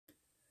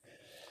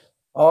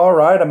All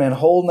right, I'm in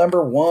hole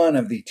number one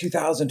of the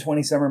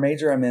 2020 Summer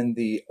Major. I'm in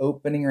the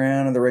opening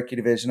round of the rookie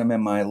division. I'm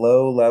in my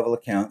low level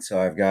account, so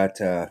I've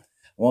got, I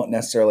won't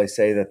necessarily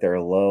say that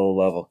they're low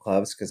level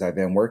clubs because I've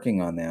been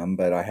working on them,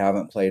 but I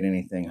haven't played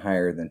anything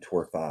higher than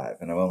Tour 5,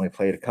 and I've only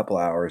played a couple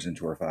hours in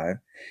Tour 5.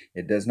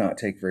 It does not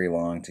take very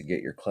long to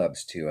get your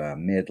clubs to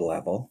mid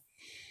level.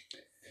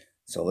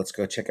 So let's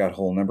go check out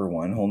hole number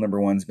one. Hole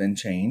number one's been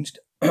changed.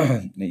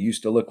 It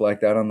used to look like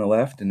that on the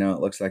left, and now it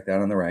looks like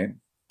that on the right.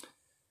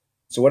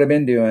 So what I've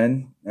been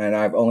doing, and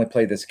I've only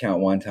played this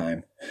account one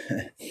time,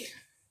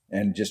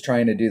 and just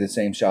trying to do the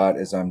same shot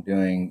as I'm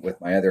doing with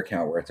my other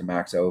account where it's a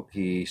max OP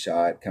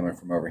shot coming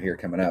from over here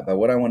coming up. But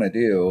what I want to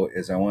do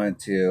is I'm going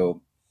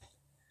to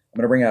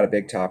bring out a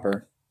big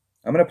topper.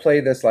 I'm going to play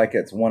this like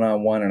it's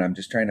one-on-one, and I'm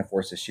just trying to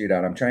force a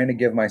shootout. I'm trying to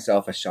give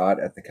myself a shot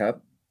at the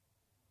cup.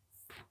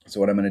 So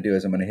what I'm going to do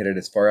is I'm going to hit it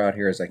as far out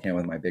here as I can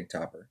with my big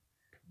topper.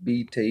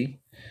 BT.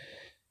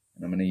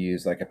 I'm going to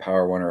use like a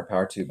power one or a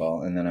power two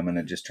ball, and then I'm going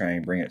to just try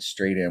and bring it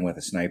straight in with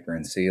a sniper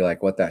and see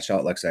like what that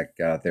shot looks like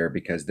out there,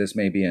 because this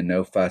may be a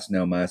no fuss,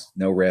 no muss,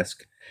 no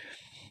risk.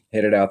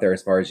 Hit it out there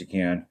as far as you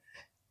can.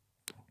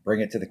 Bring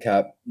it to the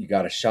cup. You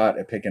got a shot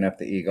at picking up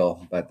the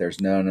eagle, but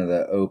there's none of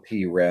the OP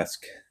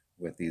risk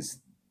with these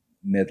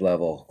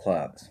mid-level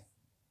clubs.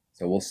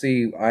 So we'll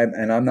see.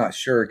 I'm not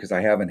sure because I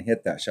haven't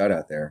hit that shot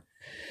out there.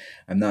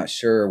 I'm not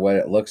sure what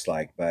it looks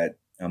like, but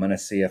I'm going to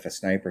see if a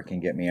sniper can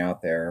get me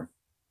out there.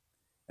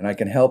 And I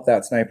can help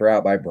that sniper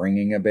out by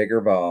bringing a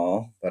bigger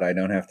ball, but I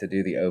don't have to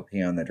do the OP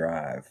on the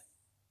drive.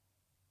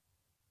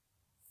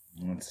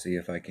 Let's see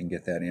if I can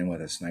get that in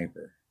with a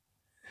sniper.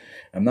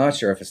 I'm not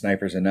sure if a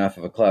sniper is enough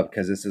of a club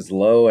because this is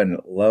low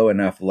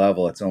enough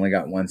level. It's only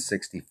got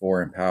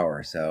 164 in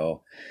power,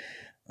 so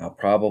I'll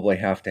probably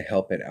have to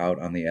help it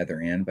out on the other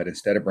end. But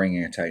instead of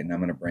bringing a Titan, I'm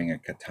going to bring a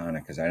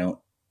Katana because I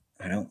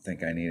don't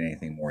think I need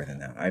anything more than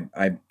that.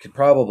 I could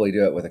probably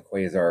do it with a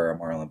Quasar or a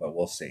Marlin, but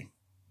we'll see.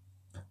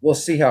 We'll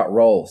see how it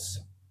rolls.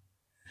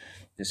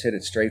 Just hit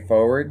it straight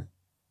forward.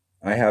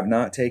 I have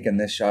not taken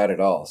this shot at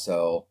all.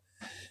 So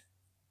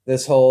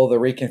this hole, the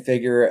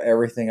reconfigure,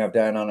 everything I've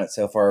done on it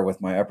so far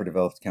with my upper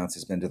developed accounts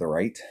has been to the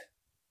right.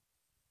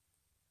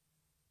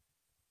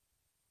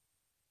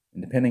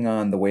 And depending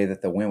on the way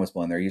that the wind was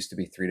blowing, there used to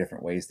be 3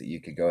 different ways that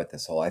you could go at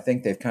this hole. I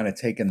think they've kind of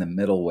taken the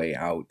middle way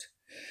out.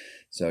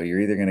 So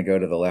you're either going to go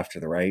to the left or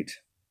the right.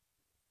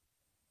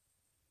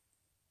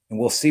 And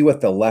we'll see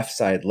what the left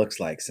side looks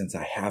like since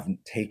I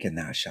haven't taken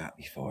that shot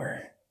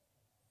before.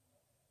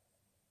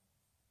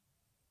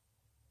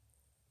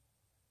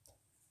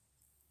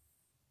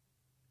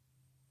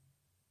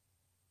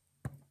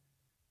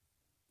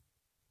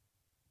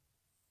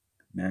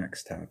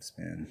 Max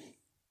topspin.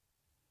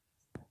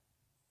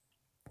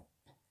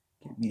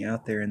 Get me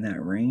out there in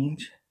that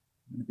range.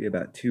 I'm going to be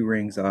about 2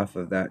 rings off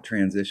of that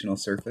transitional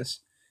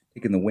surface.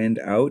 Taking the wind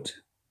out.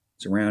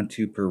 It's around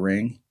 2 per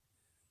ring.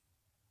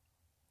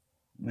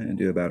 I'm going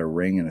to do about a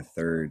ring and a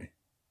third.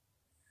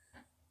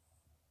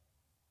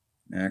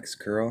 Max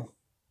curl.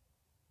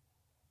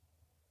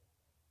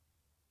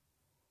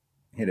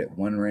 Hit it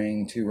 1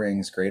 ring, 2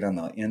 rings, great on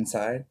the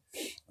inside,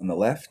 on the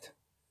left,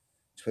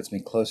 which puts me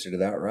closer to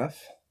that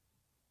rough.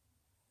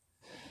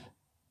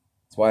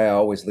 That's why I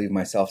always leave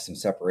myself some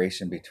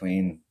separation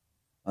between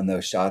on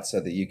those shots so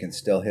that you can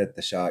still hit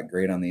the shot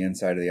great on the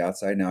inside or the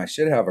outside. Now I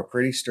should have a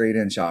pretty straight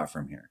in shot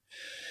from here.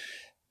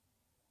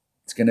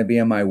 It's going to be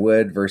on my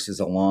wood versus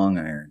a long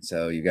iron,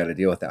 so you got to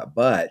deal with that.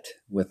 But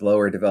with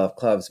lower developed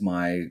clubs,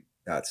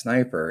 that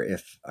sniper,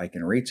 if I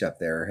can reach up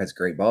there, has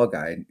great ball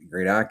guide,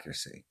 great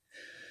accuracy,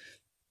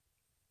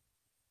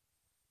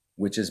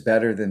 which is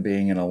better than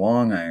being in a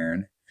long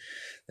iron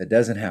that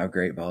doesn't have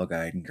great ball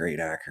guide and great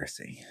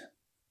accuracy.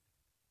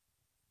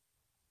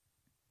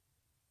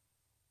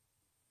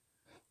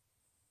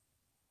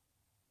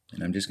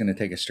 And I'm just going to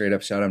take a straight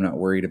up shot. I'm not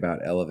worried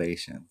about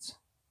elevations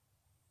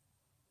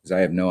because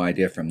I have no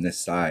idea from this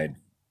side.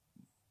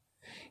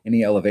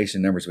 Any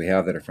elevation numbers we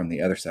have that are from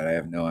the other side, I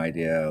have no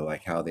idea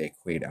like how they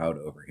equate out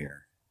over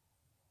here.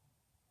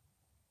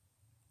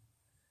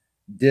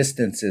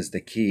 Distance is the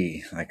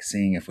key, like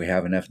seeing if we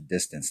have enough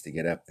distance to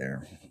get up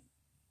there.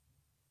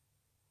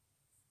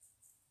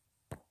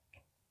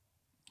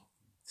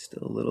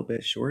 Still a little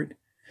bit short.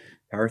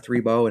 Power 3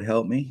 ball would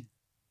help me.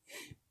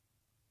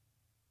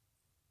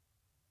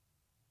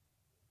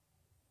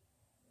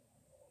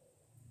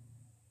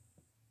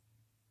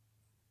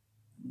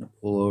 I'm going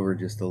to pull over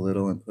just a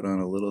little and put on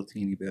a little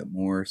teeny bit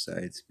more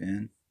side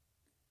spin.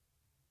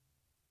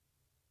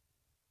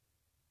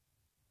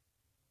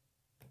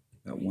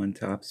 Got 1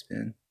 top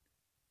spin.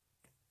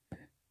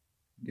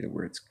 Get it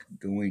where it's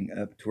going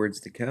up towards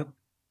the cup.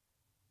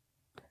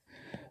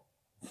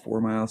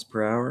 4 miles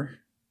per hour.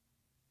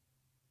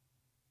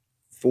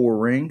 4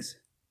 rings.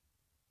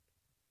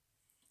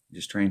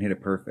 Just try and hit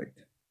it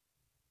perfect.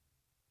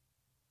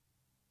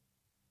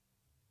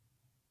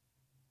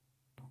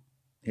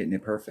 Hitting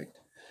it perfect.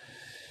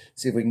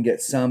 See if we can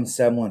get some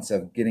semblance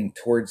of getting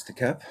towards the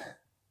cup.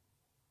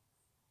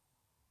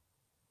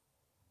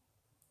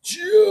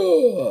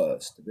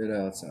 Just a bit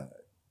outside.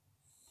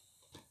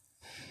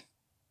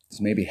 It's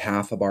maybe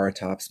half a bar of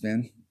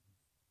topspin.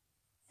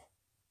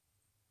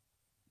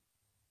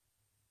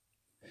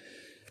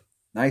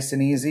 Nice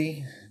and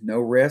easy, no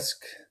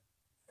risk.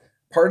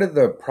 Part of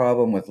the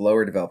problem with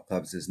lower developed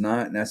clubs is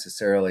not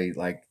necessarily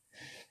like,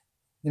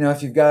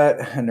 if you've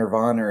got a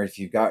Nirvana or if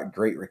you've got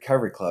great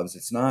recovery clubs,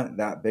 it's not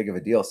that big of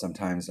a deal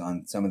sometimes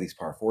on some of these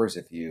par fours.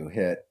 If you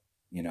hit,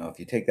 if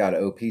you take that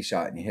OP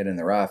shot and you hit in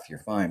the rough, you're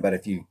fine. But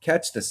if you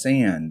catch the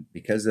sand,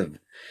 because of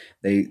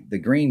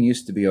the green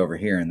used to be over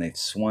here and they've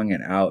swung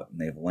it out and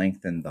they've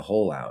lengthened the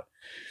hole out.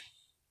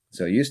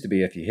 So it used to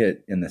be if you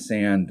hit in the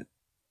sand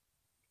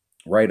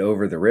right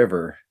over the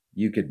river,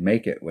 you could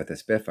make it with a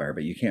Spitfire,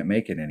 but you can't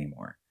make it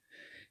anymore.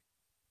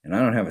 And I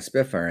don't have a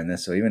Spitfire in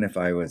this, so even if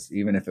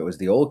it was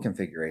the old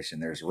configuration,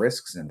 there's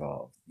risks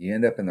involved. You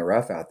end up in the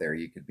rough out there,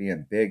 you could be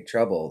in big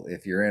trouble.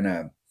 If you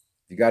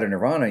got a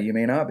Nirvana, you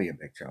may not be in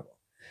big trouble.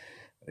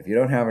 But if you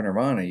don't have a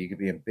Nirvana, you could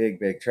be in big,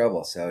 big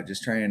trouble. So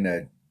just trying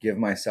to give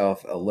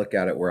myself a look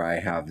at it where I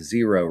have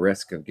zero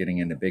risk of getting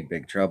into big,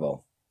 big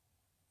trouble.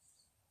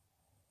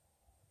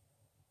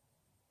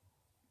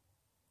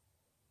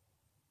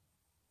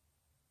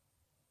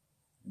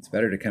 It's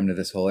better to come to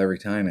this hole every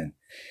time and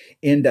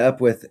end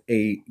up with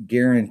a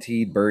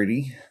guaranteed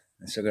birdie.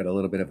 I still got a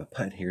little bit of a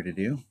putt here to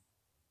do.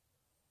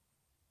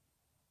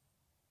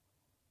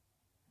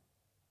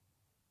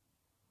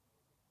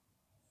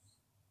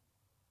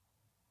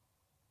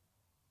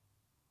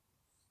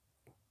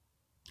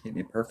 Hitting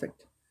it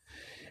perfect.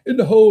 In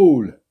the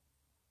hole.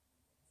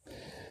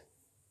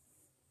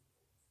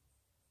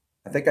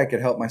 I think I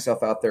could help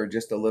myself out there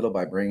just a little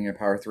by bringing a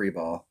par 3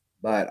 ball.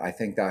 But I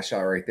think that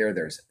shot right there,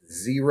 there's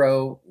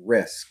zero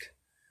risk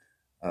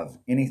of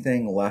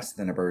anything less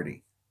than a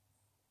birdie.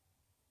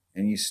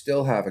 And you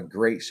still have a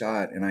great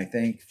shot. And I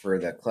think for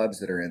the clubs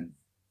that are in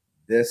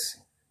this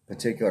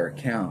particular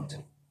account,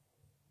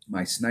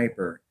 my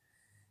Sniper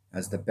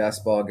has the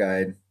best ball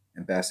guide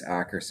and best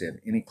accuracy of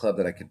any club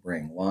that I could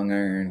bring. Long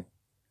iron.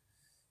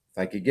 If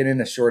I could get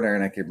into short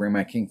iron, I could bring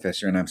my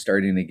Kingfisher, and I'm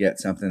starting to get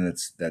something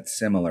that's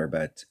similar,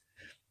 but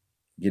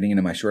getting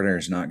into my short iron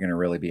is not going to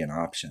really be an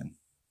option.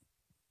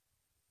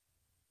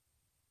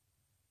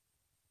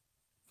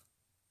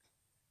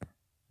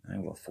 I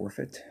will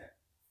forfeit.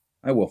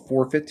 I will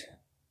forfeit.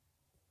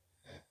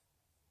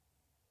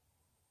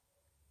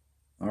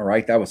 All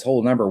right, that was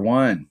hole number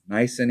 1.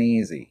 Nice and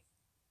easy.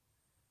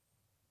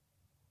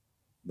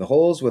 The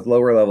holes with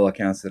lower level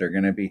accounts that are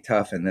going to be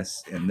tough in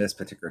this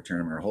particular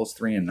tournament are holes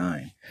 3 and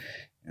 9.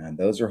 And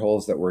those are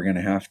holes that we're going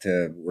to have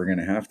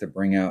to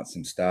bring out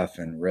some stuff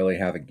and really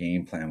have a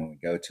game plan when we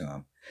go to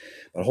them.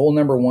 But hole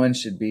number 1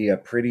 should be a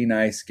pretty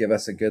nice, give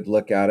us a good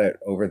look at it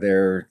over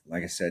there.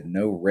 Like I said,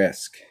 no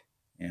risk.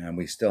 And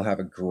we still have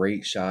a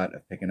great shot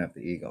of picking up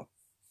the eagle.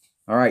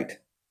 All right.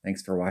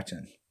 Thanks for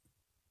watching.